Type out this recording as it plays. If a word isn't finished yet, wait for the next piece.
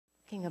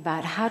Talking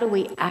about how do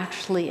we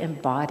actually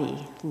embody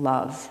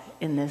love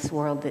in this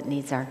world that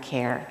needs our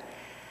care.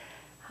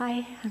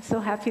 Hi, I'm so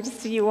happy to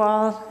see you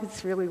all.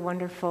 It's really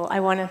wonderful.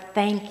 I want to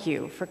thank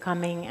you for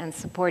coming and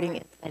supporting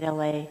Inside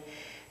LA.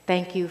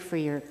 Thank you for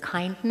your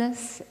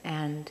kindness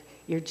and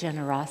your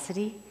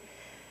generosity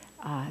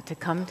to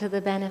come to the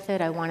benefit.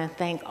 I want to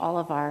thank all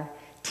of our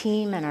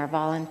team and our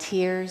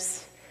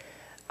volunteers,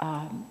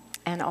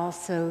 and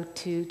also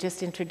to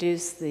just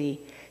introduce the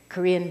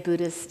Korean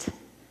Buddhist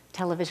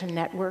television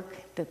network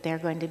that they're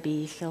going to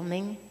be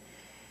filming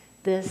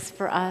this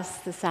for us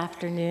this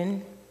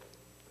afternoon.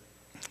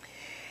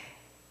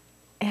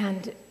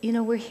 And, you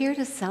know, we're here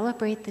to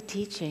celebrate the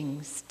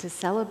teachings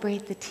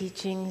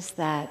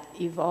that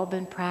you've all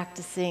been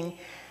practicing.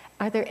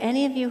 Are there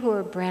any of you who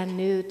are brand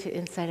new to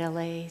Inside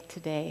LA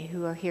today,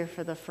 who are here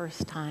for the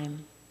first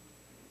time?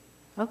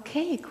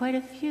 Okay, quite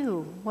a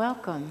few.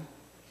 Welcome.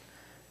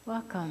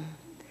 Welcome.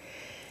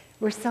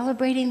 We're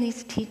celebrating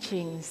these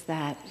teachings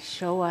that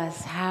show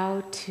us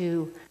how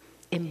to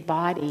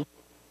embody.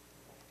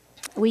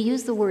 We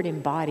use the word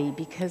embody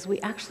because we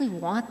actually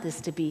want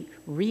this to be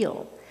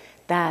real,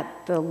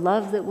 that the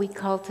love that we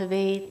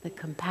cultivate, the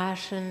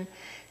compassion,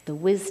 the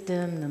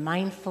wisdom, the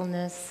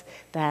mindfulness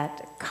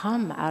that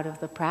come out of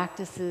the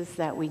practices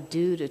that we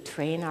do to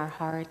train our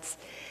hearts,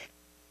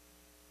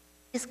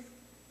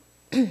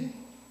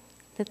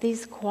 that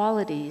these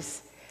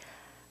qualities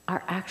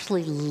are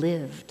actually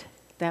lived,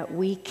 that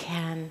we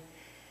can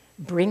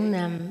bring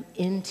them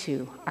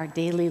into our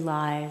daily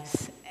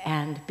lives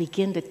and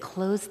begin to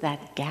close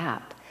that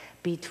gap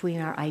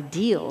between our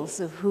ideals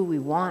of who we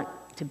want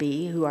to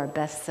be, who our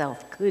best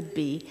self could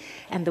be,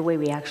 and the way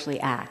we actually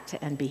act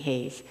and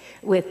behave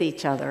with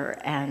each other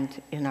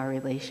and in our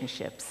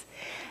relationships.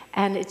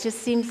 And it just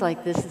seems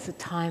like this is a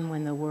time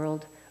when the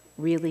world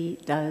really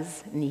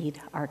does need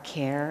our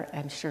care.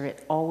 I'm sure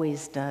it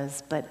always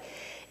does, but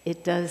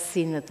it does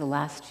seem that the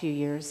last few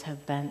years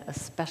have been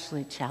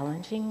especially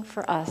challenging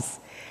for us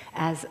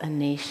as a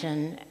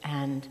nation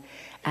and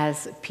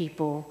as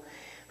people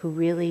who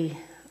really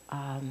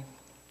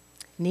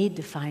need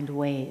to find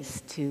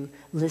ways to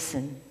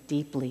listen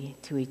deeply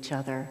to each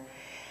other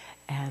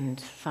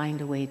and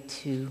find a way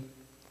to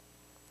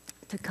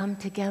come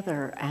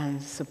together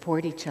and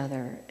support each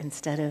other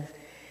instead of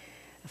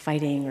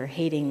fighting or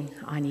hating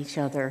on each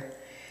other.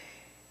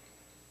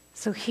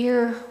 So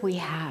here we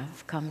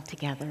have come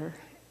together,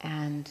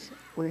 and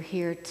we're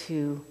here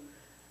to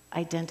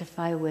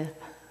identify with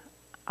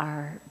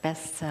our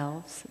best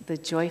selves, the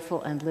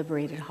joyful and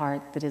liberated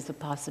heart that is a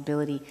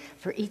possibility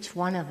for each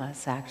one of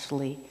us,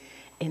 actually,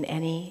 in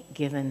any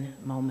given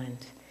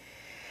moment.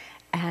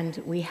 And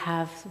we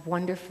have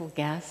wonderful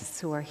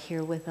guests who are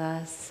here with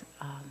us.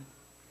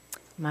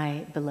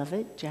 My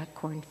beloved Jack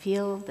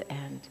Cornfield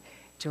and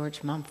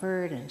George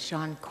Mumford and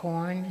Sean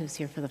Korn, who's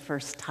here for the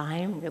first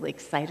time, really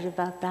excited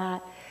about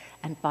that,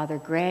 and Father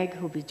Greg,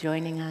 who'll be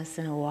joining us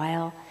in a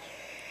while.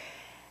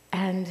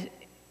 And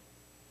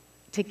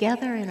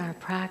together in our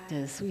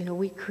practice, you know,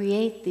 we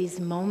create these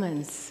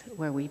moments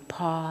where we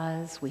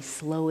pause, we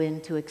slow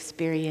into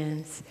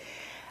experience.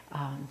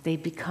 They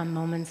become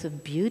moments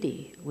of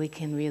beauty. We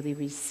can really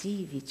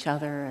receive each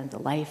other and the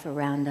life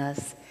around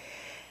us,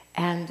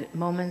 and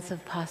moments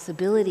of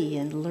possibility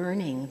and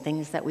learning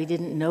things that we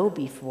didn't know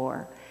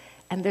before.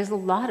 And there's a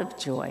lot of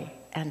joy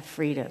and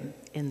freedom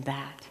in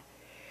that.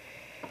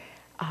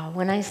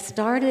 When I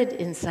started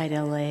Inside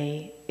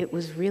LA, it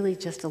was really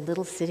just a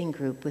little sitting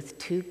group with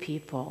two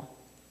people,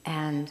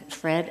 and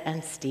Fred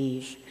and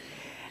Steve.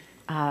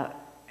 And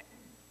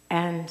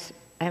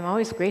I'm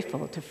always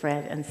grateful to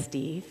Fred and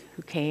Steve,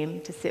 who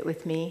came to sit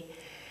with me.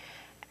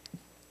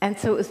 And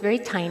so it was very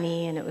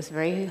tiny, and it was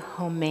very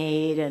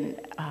homemade, and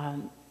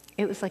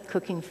it was like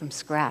cooking from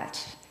scratch.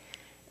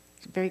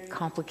 It's a very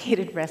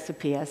complicated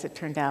recipe, as it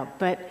turned out,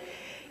 but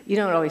you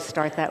don't always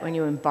start that when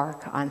you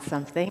embark on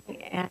something.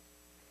 And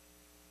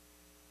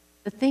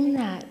the thing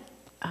that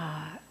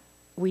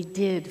we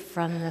did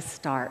from the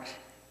start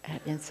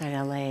at Inside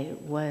LA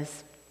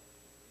was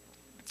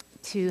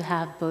to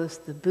have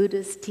both the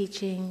Buddhist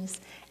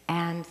teachings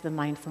and the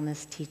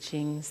mindfulness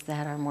teachings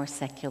that are more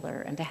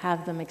secular, and to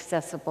have them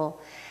accessible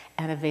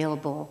and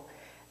available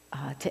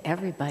to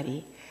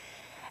everybody.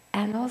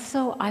 And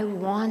also I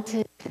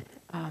wanted,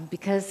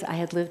 because I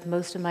had lived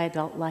most of my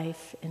adult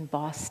life in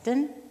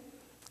Boston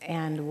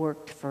and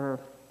worked for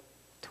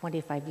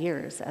 25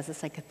 years as a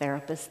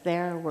psychotherapist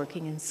there,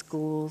 working in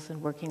schools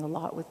and working a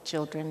lot with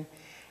children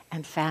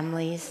and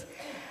families,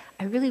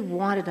 I really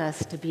wanted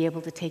us to be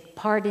able to take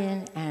part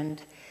in and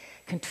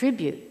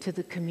contribute to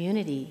the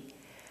community.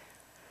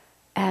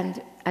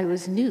 And I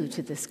was new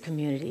to this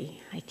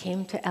community. I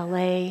came to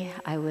LA,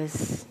 I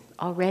was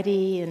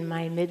already in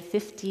my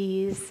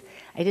mid-50s.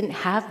 I didn't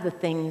have the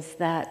things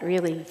that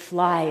really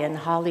fly in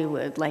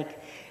Hollywood,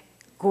 like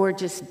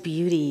gorgeous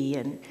beauty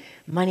and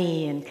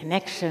money and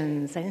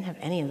connections. I didn't have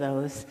any of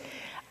those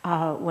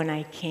when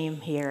I came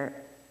here.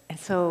 And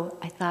so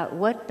I thought,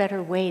 what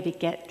better way to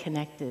get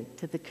connected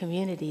to the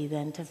community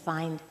than to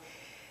find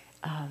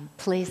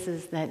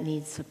places that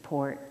need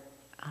support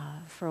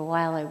For a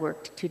while, I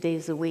worked 2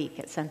 days a week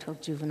at Central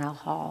Juvenile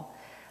Hall,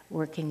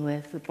 working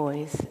with the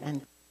boys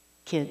and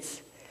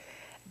kids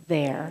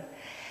there.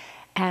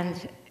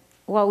 And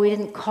while we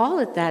didn't call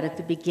it that at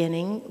the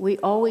beginning, we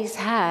always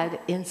had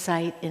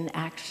insight in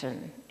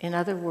action. In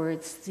other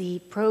words, the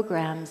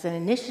programs and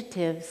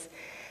initiatives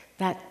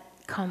that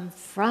come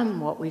from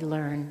what we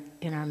learn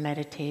in our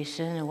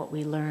meditation and what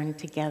we learn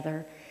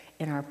together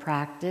in our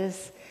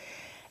practice,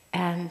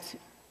 and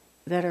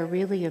that are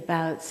really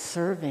about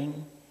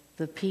serving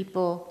the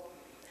people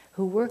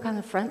who work on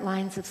the front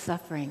lines of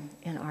suffering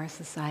in our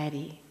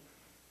society.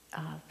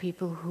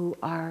 People who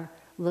are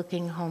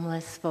looking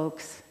homeless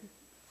folks,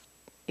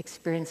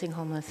 experiencing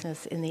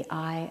homelessness in the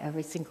eye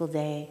every single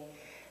day.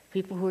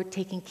 People who are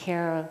taking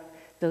care of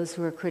those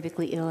who are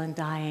critically ill and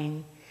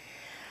dying.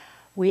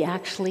 We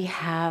actually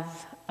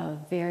have a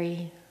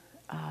very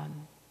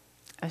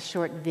a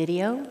short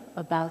video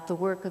about the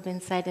work of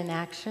Insight in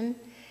Action,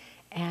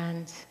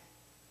 and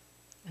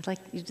I'd like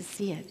you to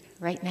see it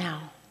right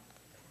now.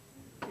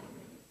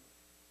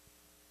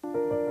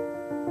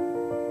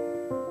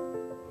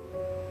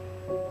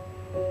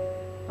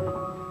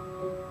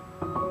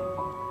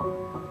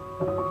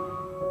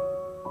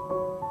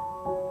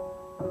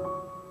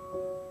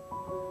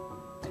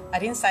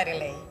 At Insight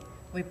LA,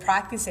 we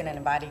practice and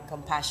embody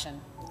compassion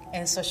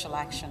and social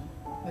action.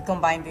 We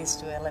combine these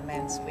two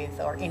elements with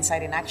our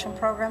Insight in Action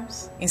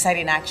programs. Insight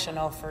in Action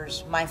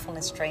offers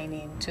mindfulness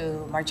training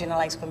to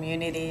marginalized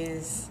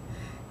communities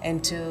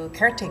and to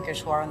caretakers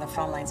who are on the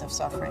front lines of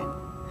suffering.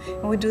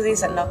 And we do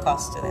this at no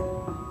cost to them.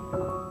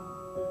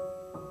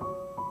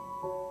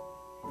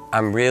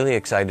 I'm really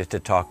excited to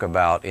talk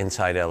about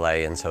Insight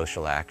LA and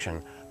social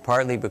action,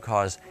 partly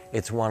because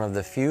it's one of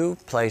the few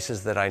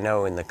places that I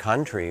know in the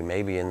country,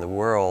 maybe in the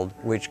world,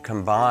 which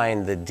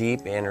combine the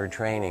deep inner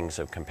trainings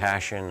of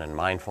compassion and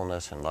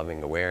mindfulness and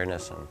loving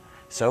awareness and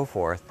so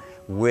forth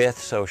with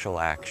social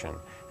action.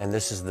 And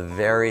this is the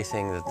very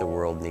thing that the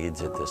world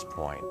needs at this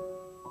point.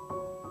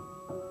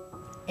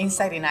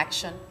 Insight in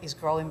Action is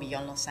growing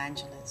beyond Los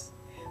Angeles.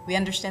 We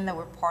understand that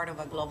we're part of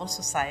a global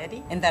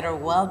society and that our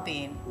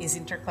well-being is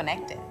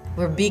interconnected.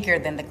 We're bigger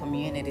than the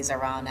communities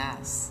around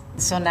us.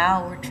 So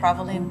now we're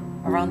traveling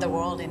around the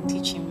world and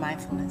teaching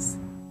mindfulness.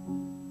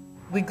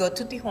 We go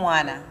to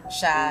Tijuana,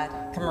 Chad,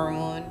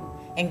 Cameroon,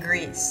 and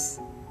Greece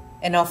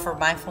and offer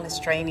mindfulness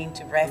training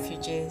to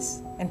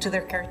refugees and to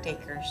their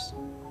caretakers.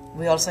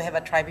 We also have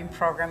a tribing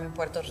program in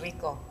Puerto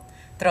Rico.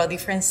 Throughout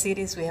different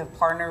cities, we have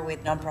partnered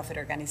with nonprofit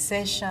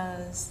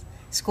organizations,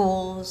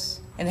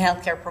 schools, and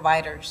healthcare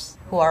providers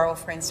who are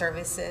offering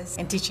services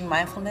and teaching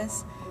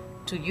mindfulness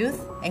to youth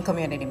and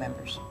community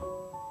members.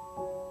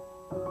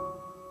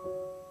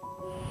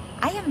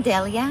 I am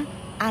Delia,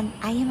 and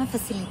I am a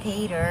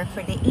facilitator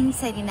for the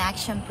Insight in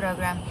Action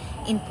program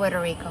in Puerto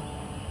Rico.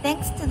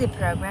 Thanks to the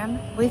program,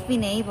 we've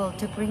been able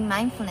to bring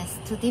mindfulness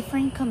to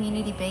different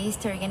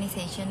community-based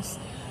organizations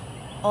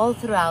all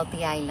throughout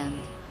the island.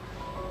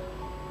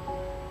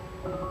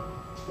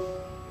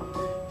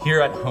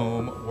 Here at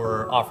home,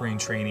 we're offering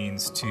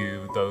trainings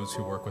to those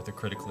who work with the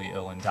critically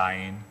ill and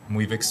dying.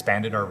 We've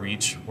expanded our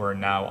reach. We're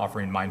now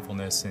offering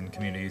mindfulness in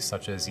communities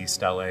such as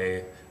East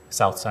LA,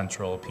 South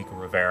Central, Pico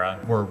Rivera.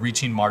 We're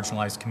reaching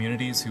marginalized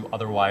communities who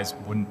otherwise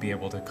wouldn't be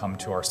able to come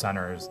to our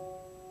centers.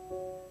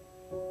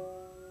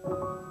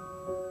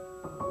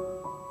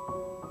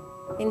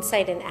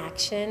 Insight in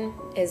Action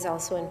is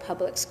also in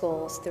public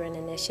schools through an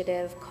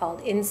initiative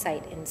called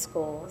Insight in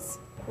Schools.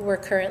 We're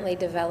currently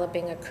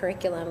developing a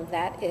curriculum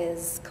that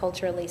is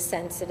culturally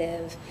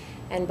sensitive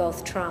and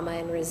both trauma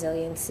and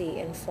resiliency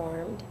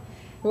informed.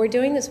 We're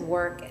doing this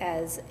work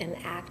as an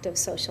act of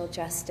social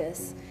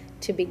justice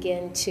to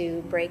begin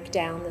to break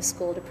down the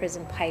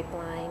school-to-prison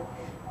pipeline,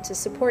 to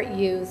support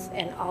youth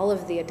and all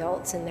of the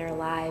adults in their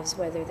lives,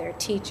 whether they're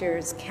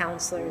teachers,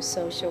 counselors,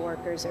 social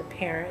workers, or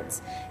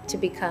parents, to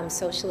become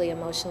socially,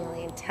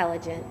 emotionally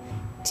intelligent,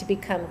 to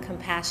become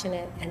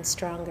compassionate and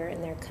stronger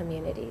in their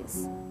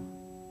communities.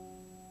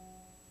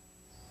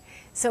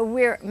 So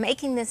we're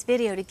making this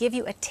video to give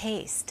you a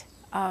taste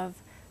of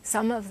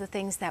some of the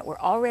things that we're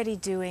already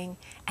doing,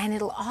 and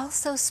it'll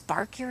also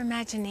spark your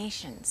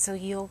imagination, so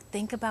you'll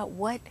think about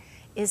what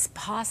is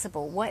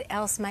possible, what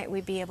else might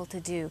we be able to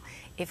do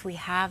if we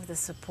have the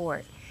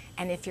support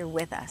and if you're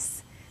with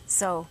us.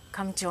 So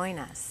come join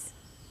us.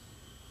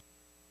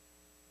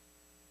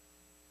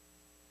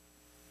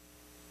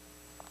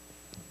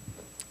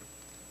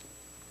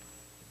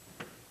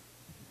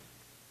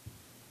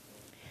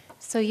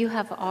 So you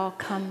have all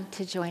come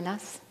to join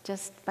us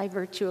just by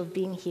virtue of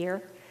being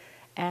here.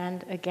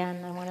 And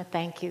again, I want to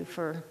thank you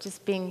for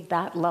just being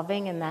that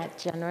loving and that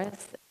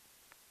generous.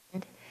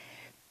 And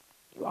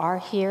you are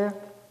here.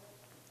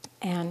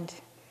 And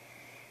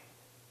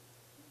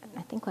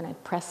I think when I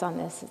press on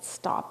this, it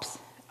stops.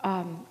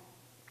 And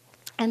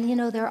you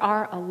know, there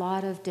are a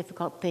lot of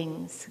difficult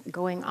things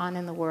going on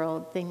in the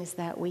world, things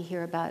that we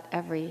hear about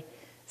every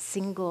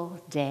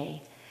single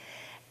day.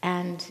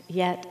 And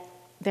yet,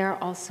 there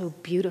are also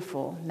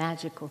beautiful,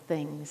 magical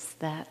things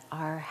that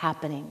are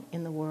happening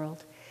in the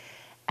world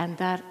and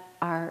that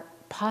are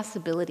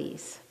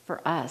possibilities for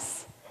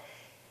us.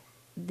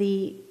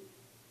 The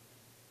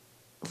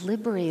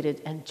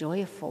liberated and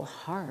joyful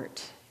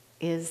heart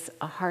is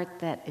a heart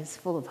that is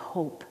full of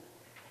hope.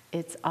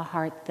 It's a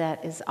heart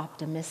that is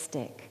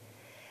optimistic.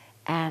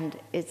 And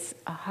it's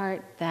a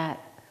heart that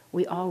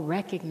we all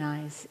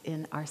recognize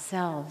in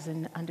ourselves,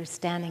 and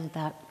understanding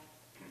that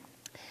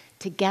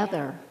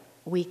together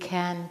we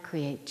can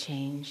create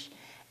change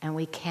and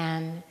we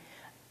can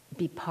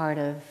be part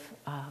of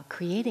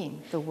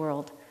creating the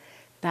world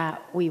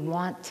that we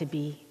want to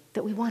be,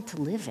 that we want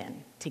to live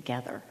in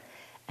together,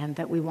 and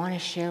that we want to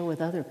share with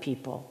other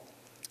people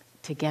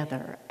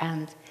together.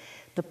 And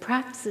the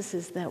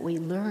practices that we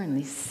learn,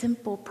 these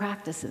simple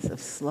practices of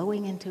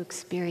slowing into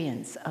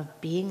experience, of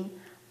being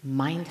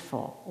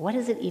mindful. What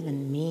does it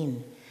even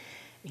mean?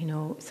 You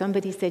know,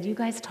 somebody said, you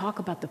guys talk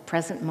about the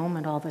present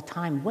moment all the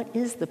time. What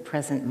is the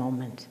present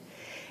moment?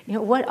 You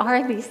know, what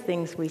are these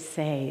things we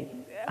say?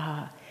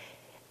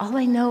 All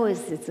I know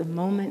is it's a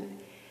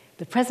moment.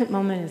 The present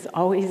moment is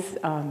always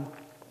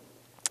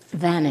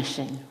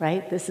vanishing,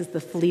 right? This is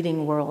the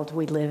fleeting world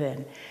we live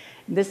in.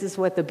 This is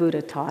what the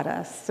Buddha taught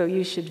us. So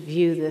you should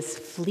view this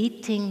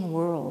fleeting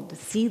world,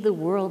 see the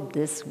world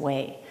this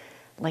way,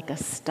 like a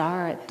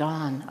star at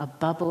dawn, a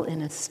bubble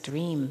in a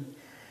stream,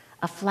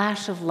 a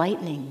flash of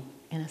lightning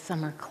in a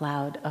summer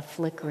cloud, a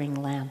flickering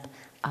lamp,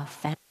 a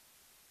phantom.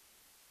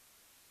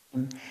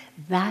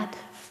 That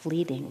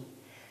fleeting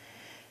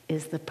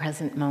is the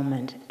present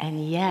moment.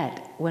 And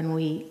yet, when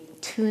we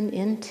tune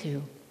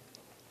into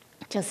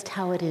just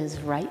how it is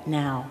right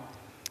now,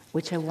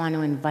 which I want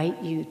to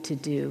invite you to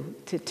do,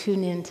 to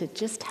tune into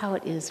just how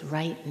it is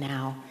right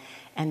now,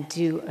 and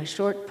do a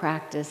short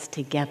practice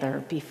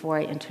together before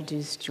I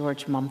introduce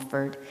George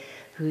Mumford,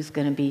 who's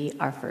going to be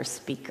our first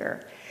speaker.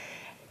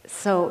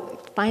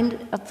 So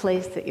find a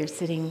place that you're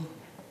sitting,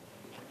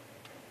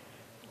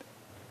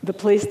 the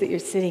place that you're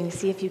sitting,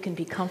 see if you can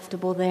be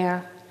comfortable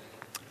there.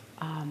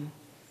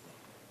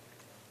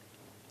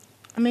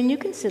 I mean, you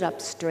can sit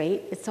up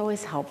straight. It's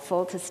always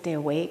helpful to stay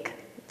awake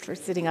for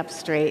sitting up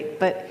straight,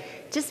 but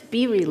just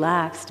be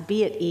relaxed,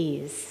 be at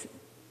ease.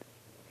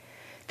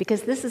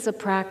 Because this is a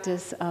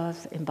practice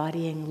of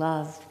embodying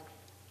love.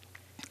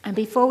 And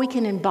before we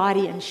can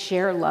embody and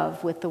share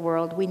love with the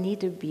world, we need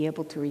to be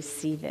able to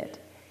receive it.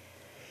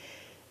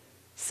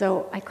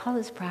 So I call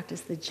this practice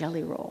the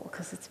jelly roll,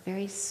 because it's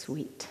very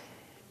sweet.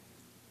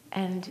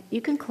 And you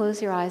can close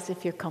your eyes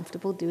if you're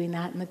comfortable doing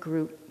that in the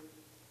group,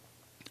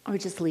 or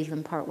just leave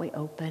them partway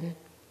open.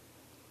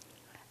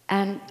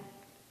 And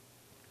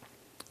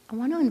I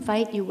want to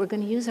invite you, we're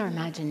going to use our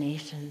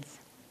imaginations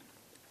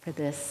for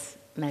this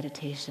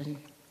meditation.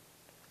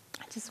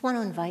 I just want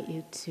to invite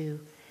you to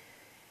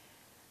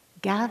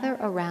gather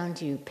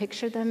around you,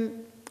 picture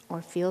them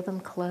or feel them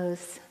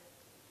close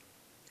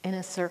in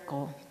a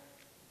circle.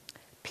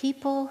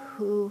 People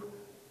who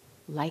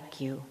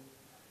like you,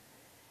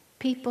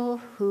 people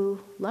who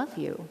love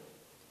you.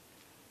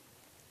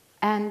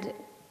 And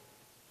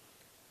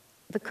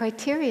the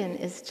criterion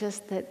is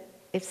just that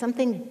if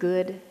something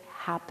good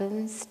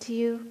happens to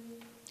you,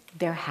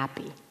 they're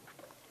happy.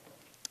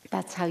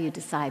 That's how you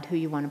decide who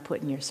you want to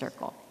put in your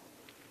circle.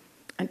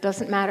 It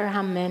doesn't matter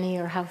how many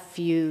or how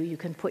few. You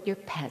can put your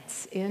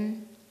pets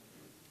in.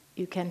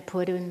 You can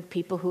put in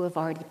people who have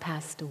already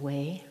passed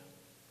away.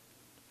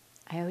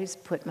 I always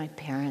put my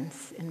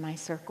parents in my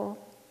circle,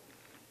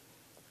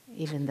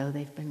 even though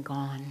they've been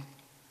gone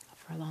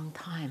for a long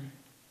time,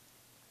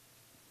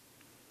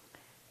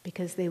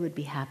 because they would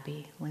be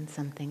happy when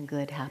something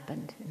good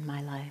happened in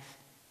my life.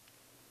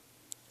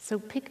 So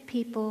pick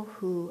people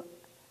who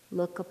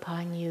look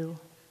upon you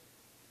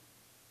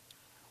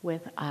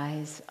with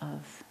eyes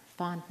of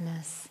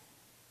fondness,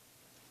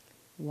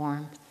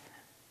 warmth,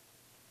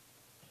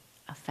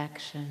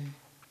 affection,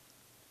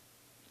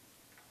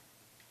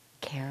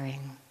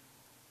 caring,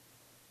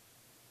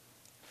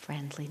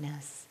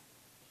 friendliness,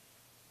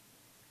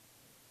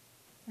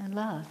 and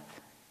love.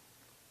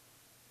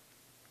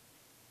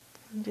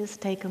 And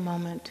just take a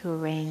moment to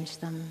arrange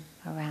them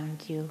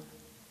around you.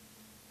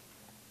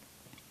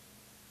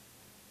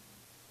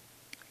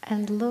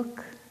 And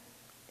look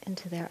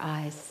into their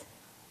eyes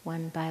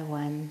one by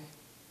one.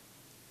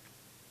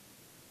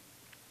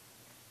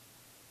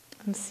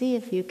 And see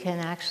if you can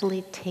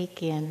actually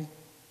take in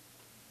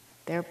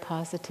their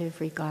positive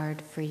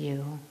regard for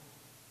you.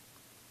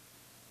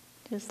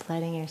 Just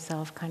letting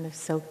yourself kind of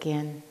soak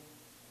in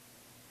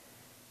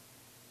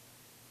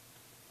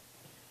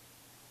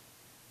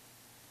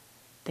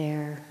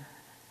their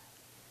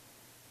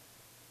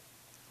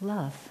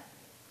love.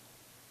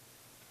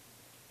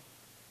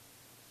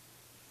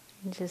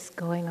 And just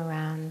going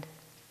around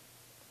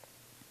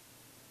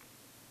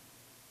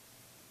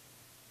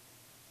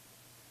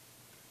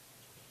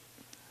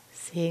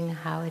seeing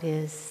how it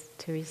is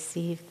to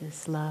receive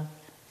this love,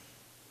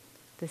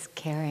 this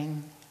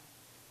caring.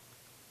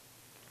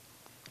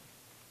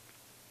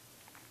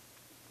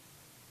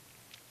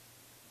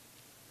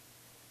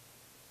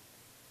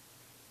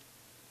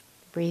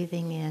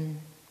 Breathing in,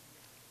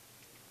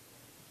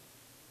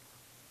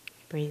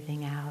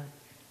 breathing out.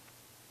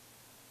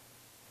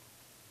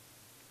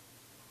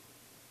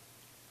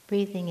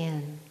 Breathing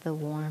in the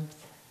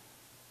warmth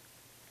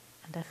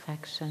and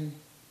affection.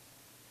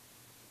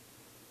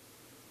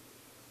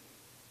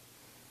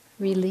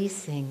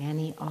 Releasing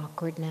any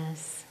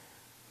awkwardness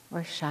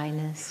or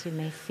shyness you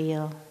may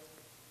feel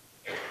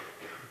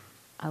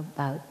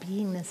about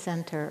being the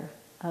center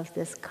of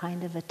this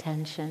kind of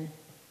attention.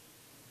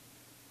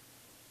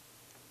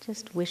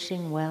 Just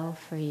wishing well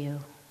for you.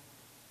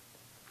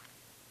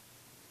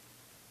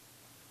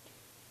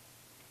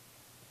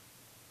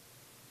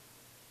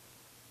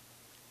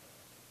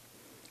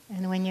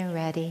 And when you're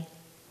ready,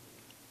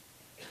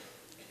 you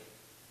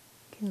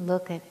can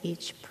look at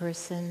each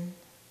person,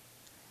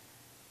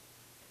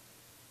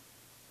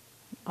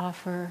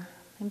 offer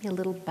maybe a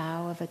little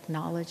bow of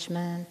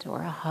acknowledgement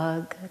or a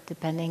hug,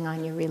 depending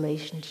on your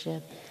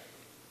relationship.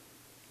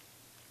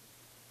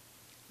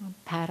 A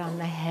pat on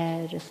the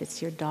head if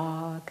it's your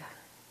dog.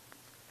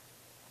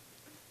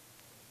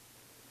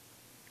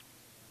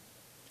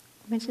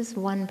 But just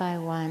one by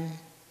one,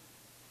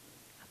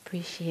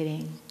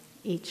 appreciating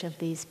each of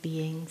these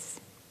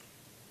beings.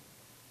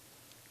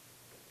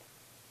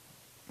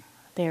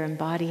 They're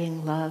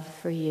embodying love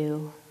for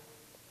you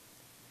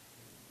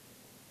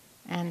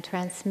and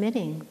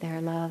transmitting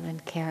their love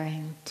and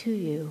caring to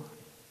you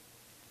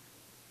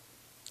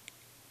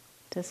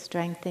to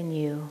strengthen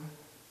you.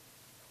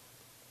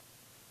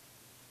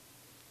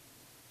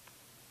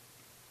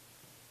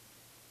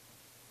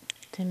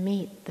 To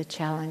meet the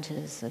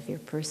challenges of your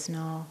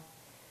personal,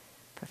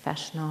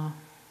 professional,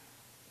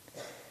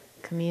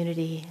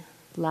 community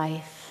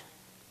life.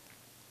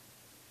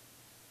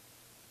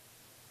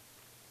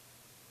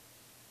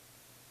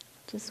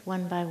 Just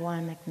one by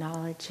one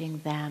acknowledging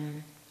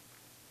them.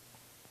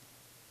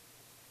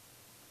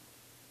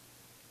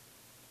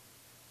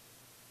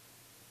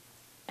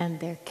 And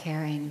their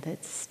caring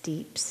that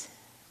steeps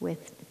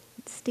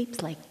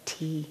like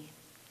tea,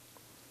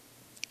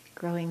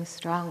 growing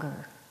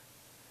stronger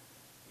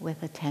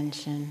with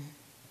attention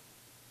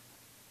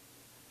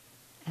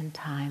and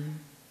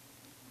time.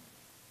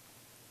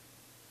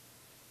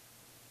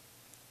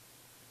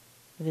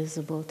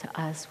 Visible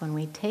to us when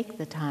we take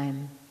the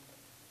time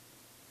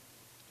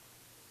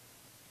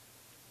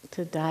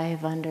to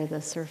dive under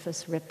the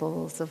surface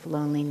ripples of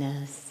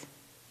loneliness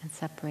and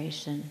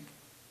separation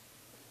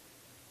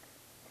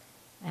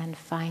and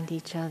find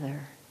each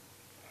other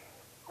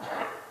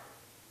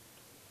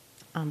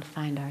and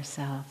find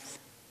ourselves.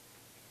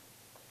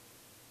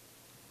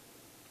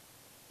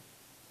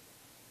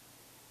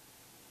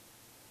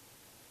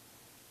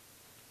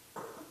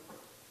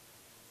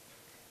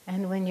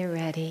 And when you're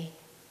ready,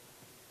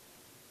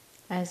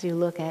 as you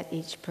look at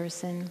each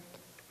person,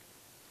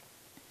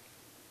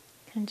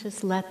 you can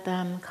just let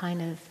them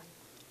kind of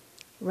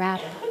wrap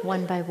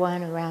one by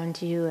one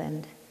around you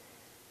and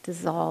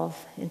dissolve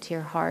into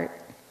your heart.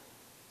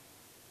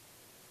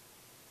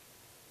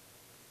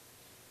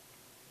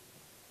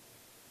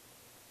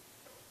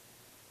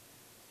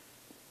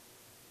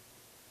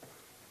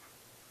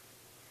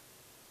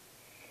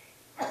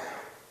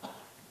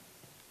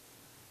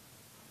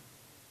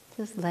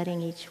 Just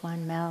letting each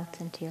one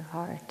melt into your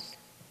heart.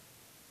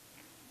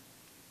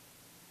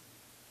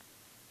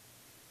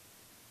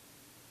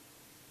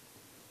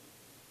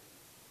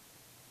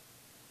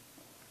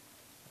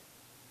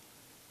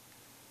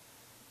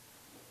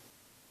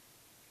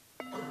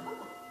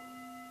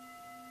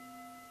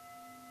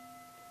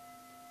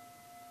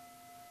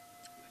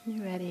 When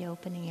you're ready,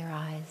 opening your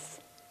eyes.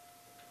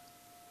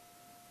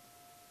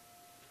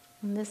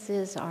 And this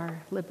is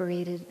our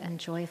liberated and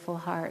joyful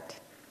heart.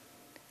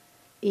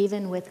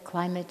 Even with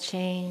climate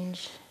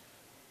change,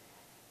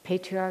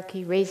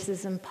 patriarchy,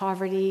 racism,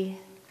 poverty,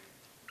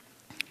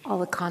 all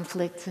the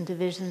conflicts and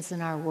divisions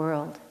in our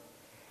world,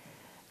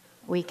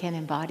 we can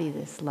embody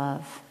this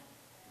love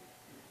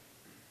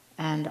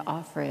and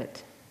offer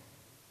it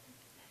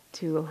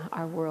to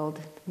our world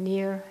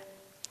near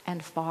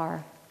and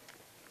far.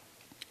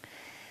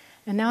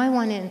 And now I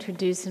want to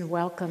introduce and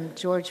welcome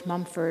George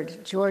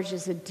Mumford. George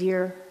is a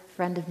dear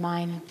friend of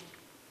mine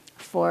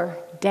for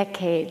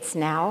decades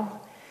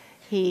now.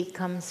 He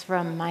comes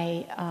from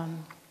my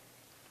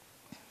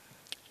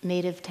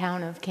native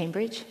town of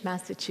Cambridge,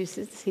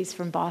 Massachusetts. He's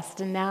from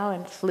Boston now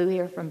and flew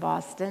here from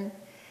Boston.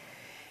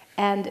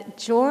 And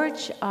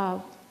George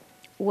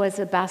was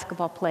a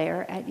basketball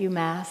player at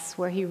UMass,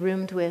 where he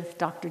roomed with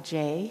Dr.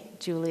 J,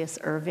 Julius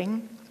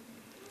Erving.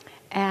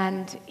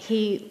 And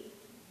he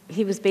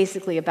was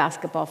basically a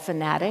basketball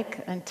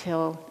fanatic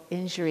until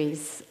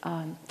injuries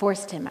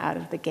forced him out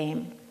of the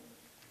game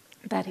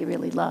that he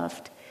really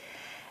loved.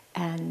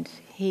 And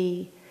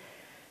he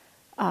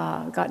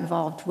got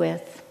involved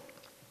with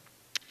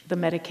the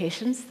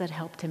medications that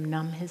helped him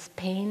numb his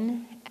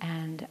pain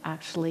and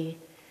actually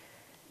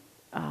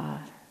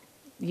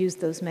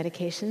used those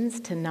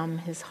medications to numb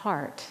his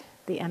heart,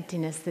 the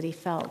emptiness that he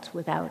felt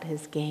without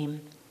his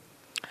game.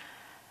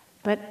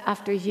 But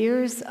after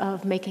years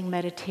of making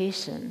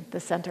meditation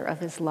the center of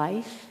his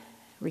life,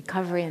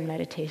 recovery and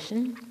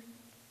meditation,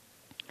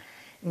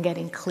 and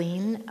getting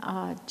clean,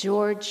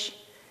 George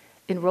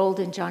enrolled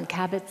in John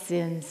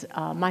Kabat-Zinn's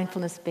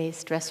mindfulness-based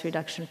stress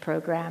reduction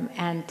program,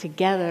 and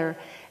together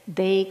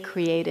they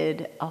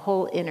created a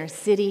whole inner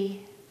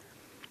city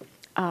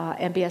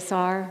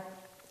MBSR,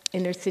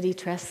 inner city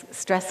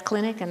stress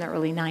clinic in the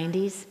early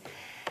 90s.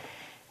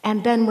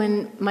 And then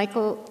when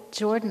Michael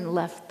Jordan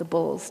left the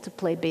Bulls to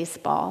play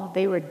baseball,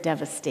 they were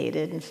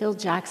devastated, and Phil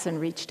Jackson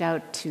reached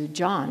out to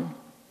John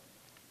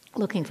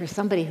looking for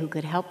somebody who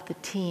could help the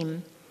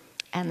team,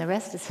 and the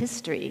rest is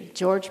history.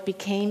 George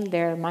became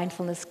their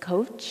mindfulness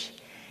coach.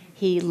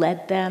 He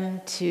led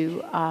them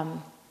to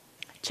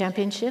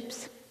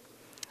championships,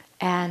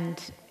 and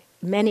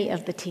many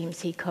of the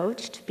teams he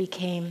coached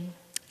became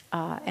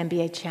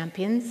NBA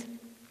champions.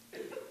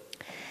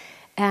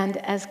 And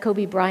as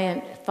Kobe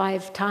Bryant,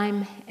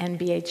 5-time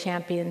NBA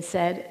champion,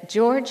 said,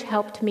 "George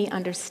helped me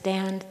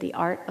understand the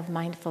art of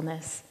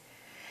mindfulness,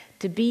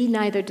 to be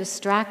neither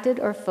distracted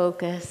or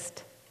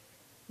focused,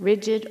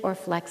 rigid or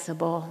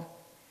flexible,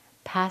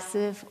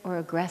 passive or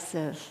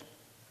aggressive.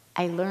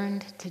 I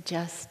learned to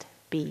just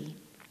be."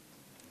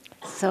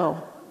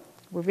 So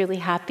we're really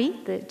happy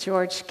that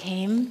George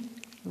came.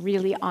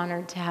 Really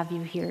honored to have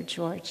you here,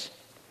 George.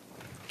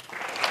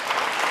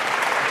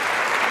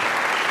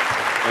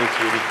 Thanks,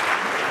 Judy.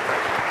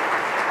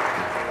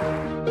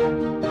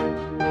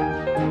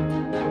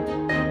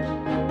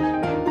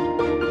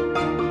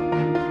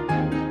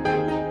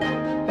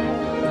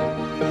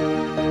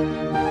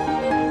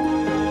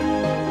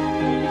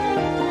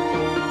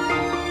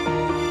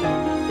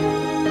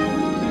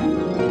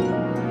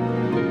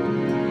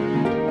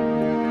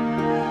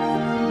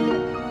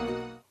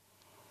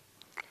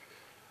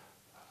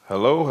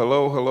 Hello,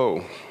 hello,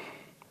 hello.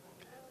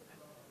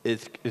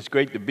 It's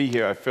great to be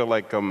here. I feel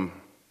like I'm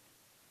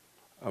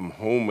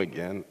home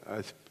again.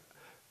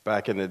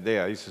 Back in the day,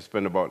 I used to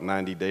spend about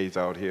 90 days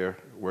out here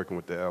working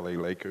with the LA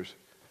Lakers.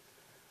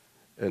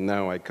 And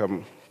now I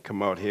come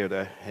out here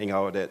to hang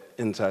out at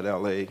inside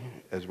LA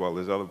as well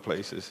as other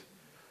places.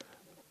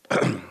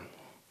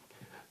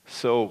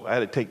 So I had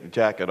to take the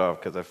jacket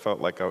off because I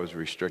felt like I was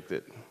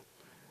restricted.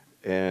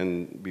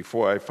 And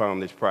before I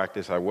found this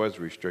practice, I was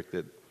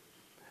restricted.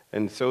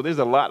 And so there's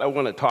a lot I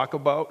want to talk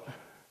about,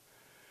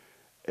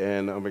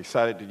 and I'm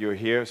excited that you're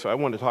here. So I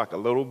want to talk a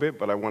little bit,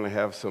 but I want to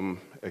have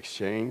some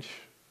exchange.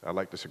 I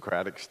like the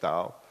Socratic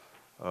style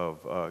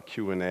of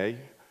Q&A.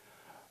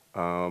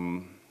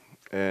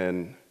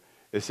 And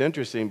it's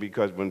interesting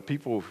because when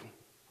people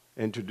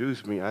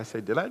introduce me, I say,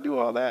 "Did I do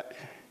all that?"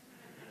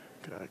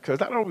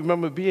 Because I don't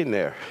remember being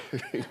there.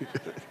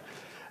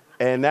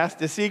 And that's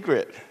the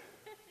secret.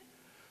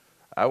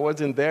 I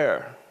wasn't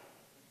there.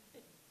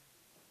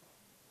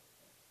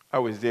 I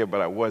was there,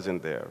 but I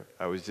wasn't there.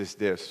 I was just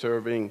there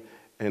serving,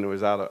 and it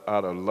was out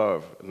of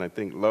love. And I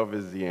think love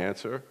is the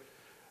answer.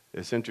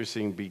 It's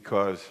interesting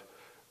because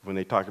when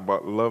they talk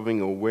about loving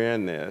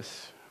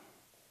awareness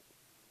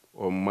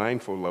or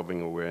mindful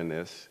loving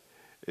awareness,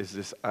 is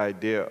this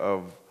idea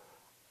of,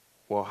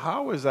 well,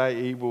 how was I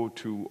able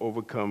to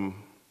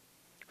overcome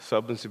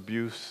substance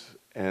abuse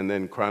and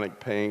then chronic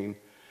pain?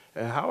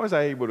 And how was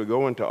I able to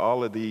go into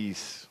all of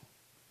these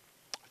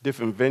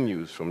different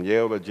venues, from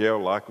Yale to jail,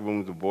 locker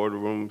rooms to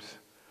boardrooms,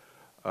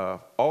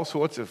 all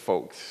sorts of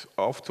folks,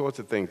 all sorts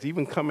of things.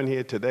 Even coming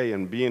here today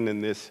and being in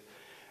this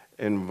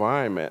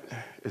environment,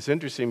 it's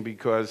interesting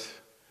because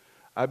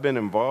I've been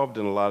involved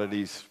in a lot of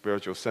these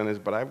spiritual centers,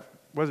 but I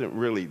wasn't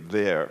really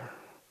there.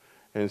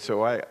 And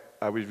so I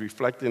was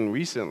reflecting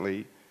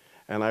recently,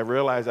 and I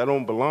realized I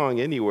don't belong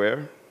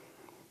anywhere.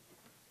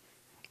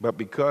 But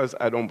because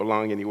I don't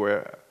belong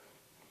anywhere,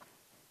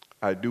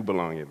 I do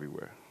belong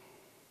everywhere.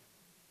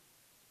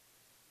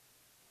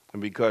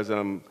 And because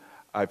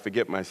I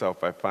forget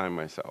myself, I find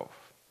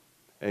myself.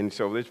 And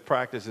so this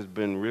practice has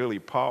been really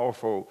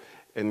powerful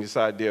in this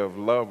idea of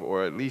love,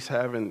 or at least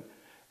having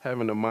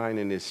the mind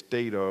in this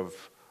state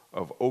of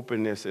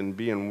openness and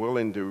being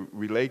willing to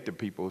relate to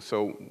people.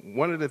 So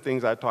one of the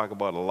things I talk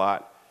about a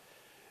lot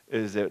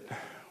is that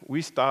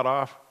we start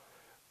off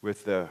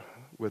with the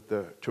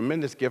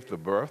tremendous gift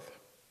of birth,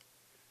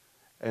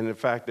 and the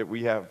fact that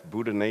we have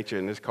Buddha nature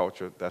in this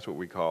culture. That's what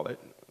we call it.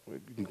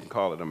 You can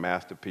call it a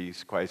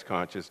masterpiece, Christ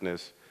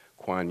consciousness,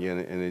 Kuan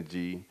Yin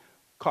energy,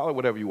 call it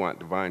whatever you want,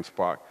 divine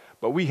spark,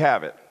 but we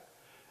have it.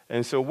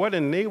 And so what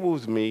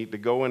enables me to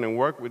go in and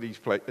work with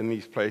in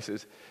these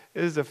places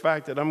is the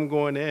fact that I'm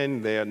going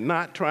in there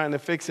not trying to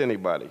fix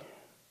anybody.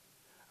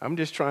 I'm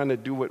just trying to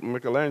do what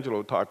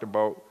Michelangelo talked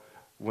about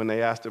when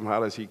they asked him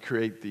how does he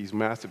create these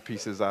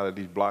masterpieces out of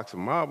these blocks of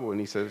marble, and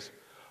he says,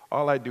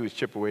 all I do is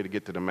chip away to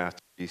get to the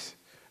masterpiece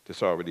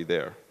that's already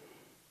there.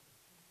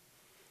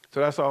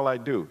 So that's all I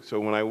do. So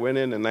when I went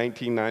in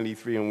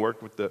 1993 and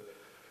worked with the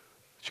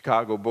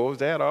Chicago Bulls,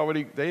 they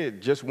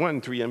had just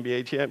won 3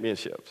 NBA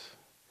championships.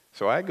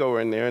 So I go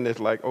in there and it's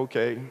like,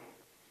 okay,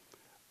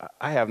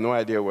 I have no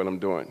idea what I'm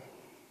doing.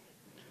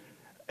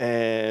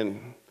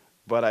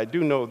 But I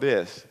do know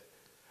this,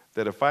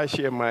 that if I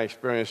share my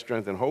experience,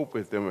 strength, and hope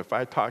with them, if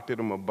I talk to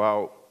them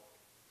about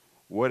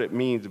what it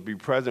means to be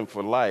present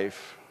for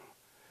life,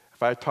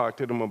 if I talk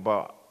to them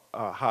about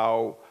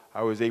how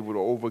I was able to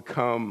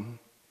overcome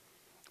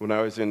When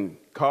I was in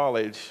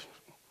college,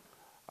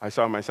 I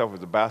saw myself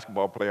as a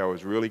basketball player. I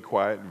was really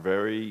quiet,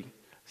 very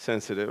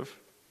sensitive.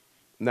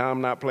 Now I'm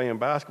not playing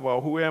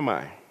basketball. Who am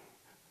I?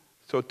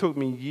 So it took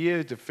me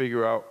years to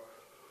figure out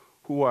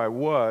who I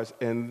was.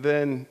 And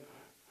then,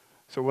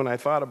 so when I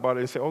thought about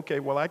it, I said,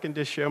 okay, well, I can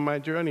just share my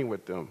journey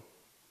with them.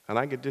 And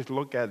I could just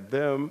look at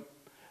them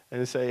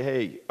and say,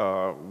 hey,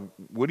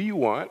 what do you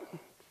want?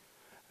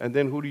 And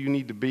then who do you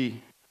need to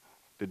be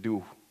to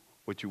do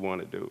what you want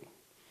to do?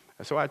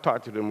 And so I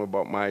talked to them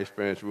about my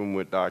experience room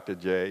with Dr.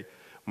 J,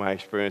 my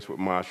experience with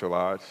martial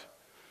arts,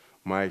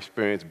 my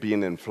experience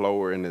being in flow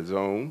or in the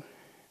zone.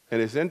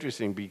 And it's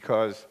interesting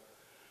because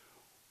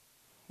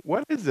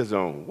what is the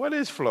zone? What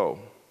is flow?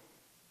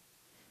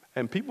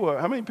 And people,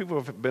 how many people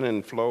have been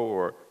in flow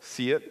or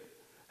see it,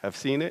 have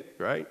seen it,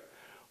 right?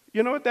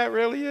 You know what that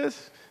really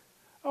is?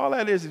 All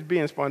that is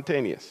being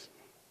spontaneous.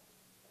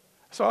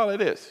 That's all it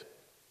is.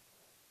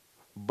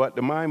 But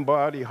the mind,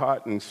 body,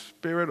 heart, and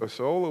spirit or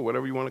soul or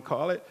whatever you want to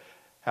call it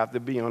have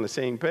to be on the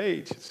same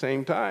page at the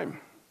same time.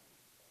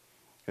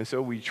 And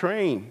so we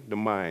train the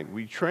mind.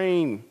 We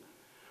train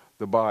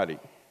the body.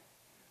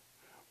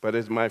 But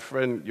as my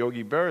friend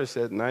Yogi Berra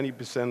said,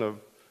 90% of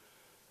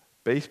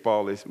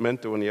baseball is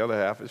mental and the other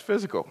half is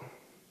physical.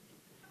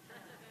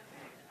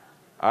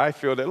 I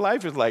feel that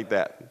life is like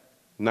that.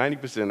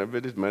 90% of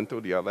it is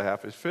mental, the other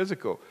half is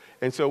physical.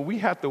 And so we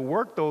have to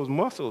work those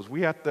muscles.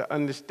 We have to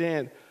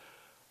understand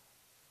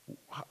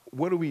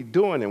what are we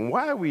doing and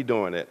why are we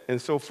doing it. And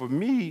so for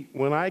me,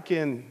 when I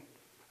can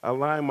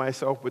align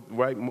myself with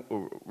right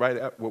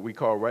what we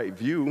call right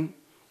view,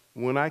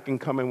 when I can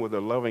come in with a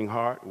loving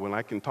heart, when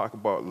I can talk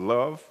about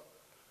love,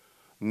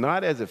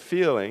 not as a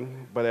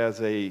feeling, but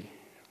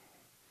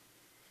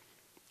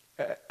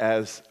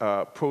as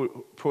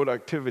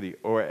productivity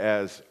or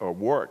as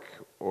work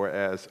or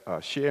as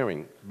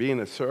sharing, being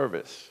a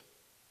service.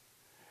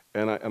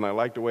 And I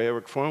like the way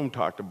Eric Fromm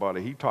talked about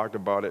it. He talked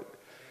about it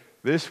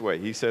this way.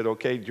 He said,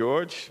 okay,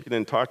 George, he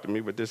didn't talk to me,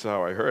 but this is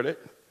how I heard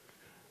it.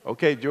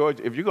 Okay, George,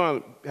 if you're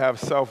going to have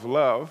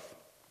self-love,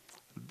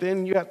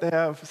 then you have to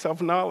have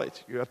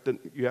self-knowledge. You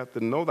have to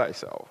know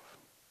thyself.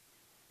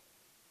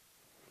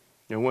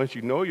 And once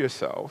you know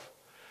yourself,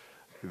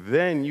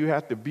 then you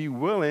have to be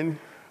willing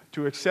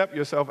to accept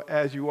yourself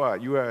as you are.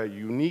 You are a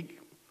unique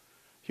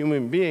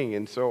human being,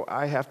 and so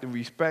I have to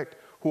respect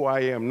who I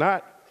am,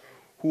 not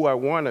who I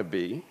want to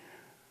be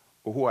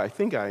or who I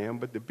think I am,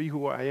 but to be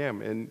who I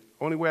am. And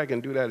the only way I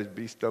can do that is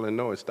be still and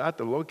know and start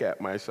to look at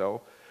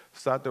myself,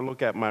 start to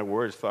look at my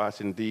words,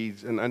 thoughts, and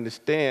deeds, and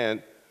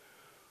understand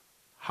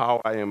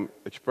how I am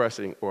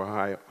expressing or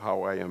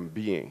how I am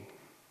being.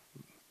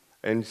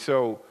 And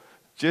so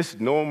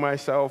just knowing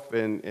myself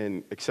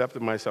and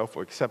accepting myself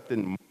or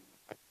accepting,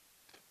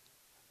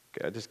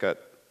 okay, I just got,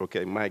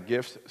 okay, my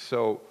gifts.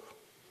 So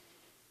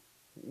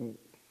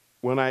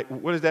what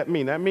does that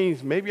mean? That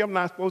means maybe I'm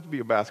not supposed to be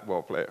a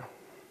basketball player.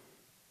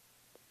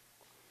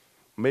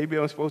 Maybe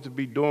I'm supposed to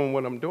be doing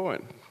what I'm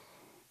doing.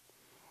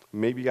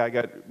 Maybe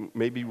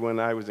when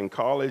I was in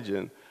college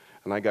and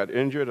I got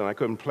injured and I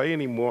couldn't play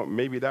anymore,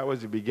 maybe that was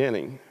the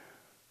beginning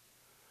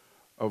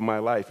of my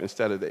life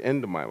instead of the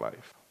end of my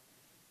life.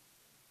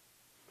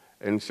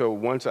 And so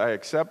once I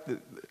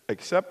accepted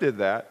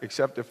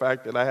the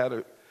fact that I had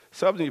a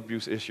substance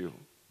abuse issue,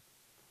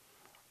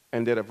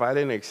 and that if I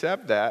didn't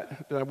accept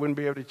that, then I wouldn't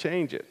be able to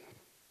change it.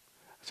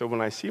 So when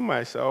I see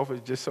myself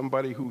as just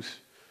somebody who's,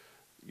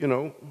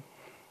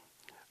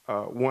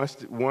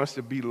 wants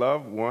to be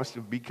loved, wants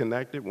to be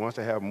connected, wants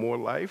to have more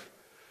life,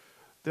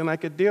 then I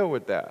could deal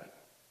with that.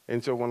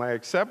 And so when I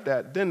accept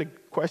that, then the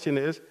question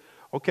is,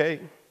 okay,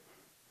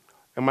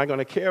 am I going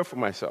to care for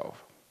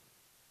myself?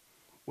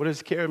 What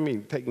does care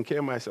mean? Taking care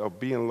of myself,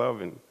 being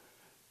loving,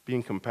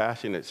 being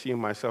compassionate, seeing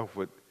myself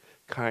with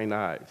kind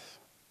eyes.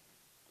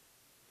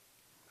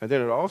 And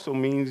then it also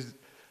means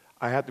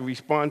I have to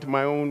respond to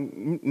my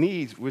own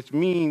needs, which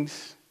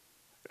means,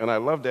 and I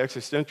love the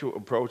existential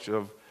approach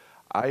of,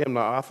 I am the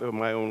author of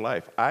my own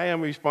life. I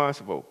am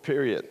responsible,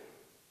 period.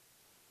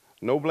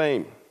 No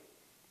blame.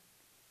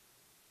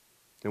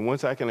 And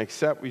once I can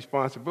accept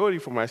responsibility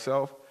for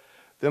myself,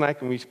 then I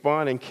can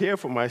respond and care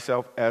for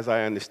myself as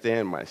I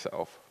understand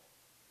myself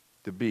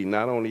to be,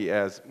 not only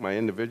as my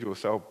individual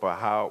self,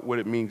 but what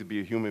it means to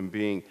be a human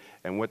being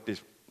and what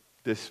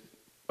this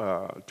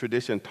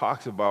tradition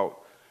talks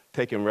about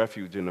taking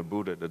refuge in the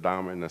Buddha, the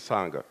Dharma, and the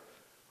Sangha.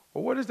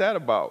 Well, what is that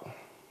about?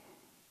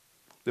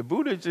 The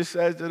Buddha just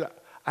says that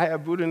I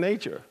have Buddha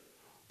nature,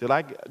 that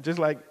I, just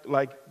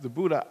like the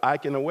Buddha, I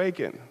can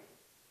awaken,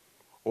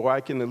 or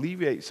I can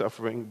alleviate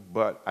suffering,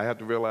 but I have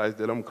to realize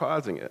that I'm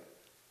causing it.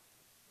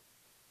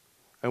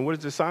 And what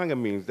does the Sangha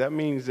mean? That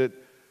means that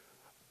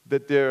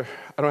I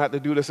don't have to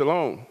do this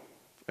alone,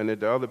 and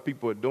that the other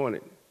people are doing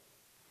it.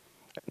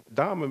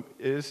 Dharma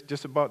is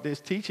just about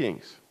these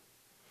teachings.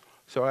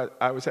 So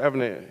I was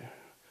having a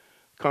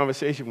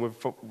conversation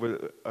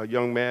with a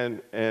young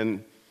man,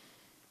 and,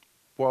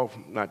 well,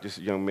 not just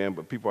a young man,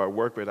 but people I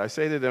work with. I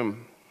say to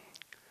them,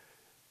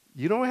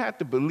 you don't have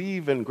to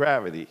believe in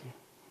gravity,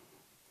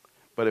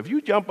 but if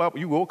you jump up,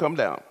 you will come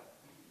down.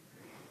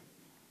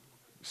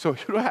 So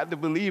you don't have to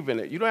believe in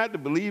it. You don't have to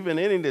believe in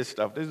any of this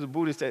stuff. This is the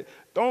Buddha said,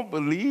 don't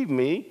believe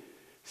me,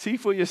 see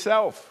for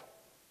yourself.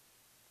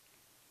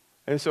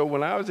 And so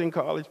when I was in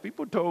college,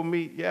 people told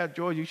me, yeah,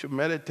 George, you should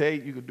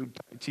meditate, you could do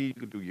Tai Chi, you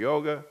could do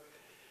yoga.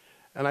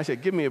 And I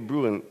said, give me a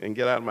brew and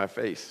get out of my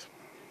face.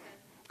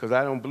 Because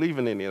I don't believe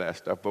in any of that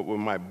stuff. But when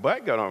my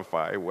butt got on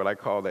fire, what I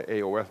call the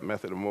AOF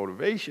method of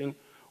motivation,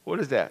 what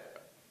is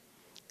that?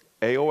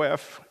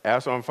 AOF,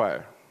 ass on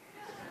fire.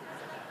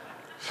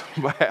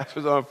 So my ass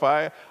was on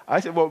fire. I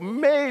said, well,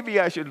 maybe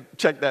I should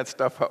check that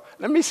stuff out.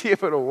 Let me see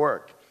if it'll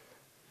work.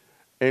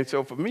 And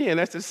so for me, and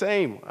that's the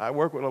same. I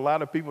work with a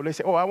lot of people. They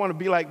say, oh, I want to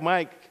be like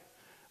Mike.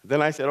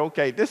 Then I said,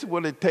 okay, this is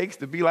what it takes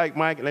to be like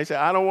Mike. And they say,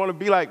 I don't want to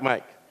be like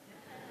Mike.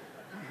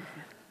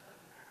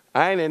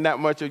 I ain't in that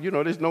much of,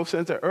 there's no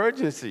sense of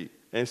urgency.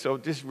 And so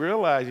just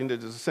realizing that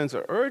there's a sense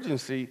of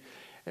urgency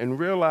and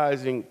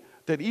realizing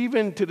that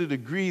even to the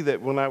degree that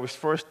when I was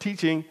first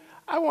teaching,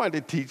 I wanted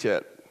to teach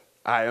at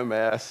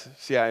IMS,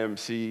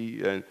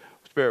 CIMC, and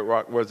Spirit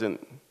Rock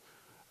wasn't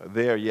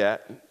there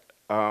yet.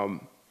 And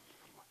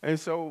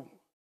so...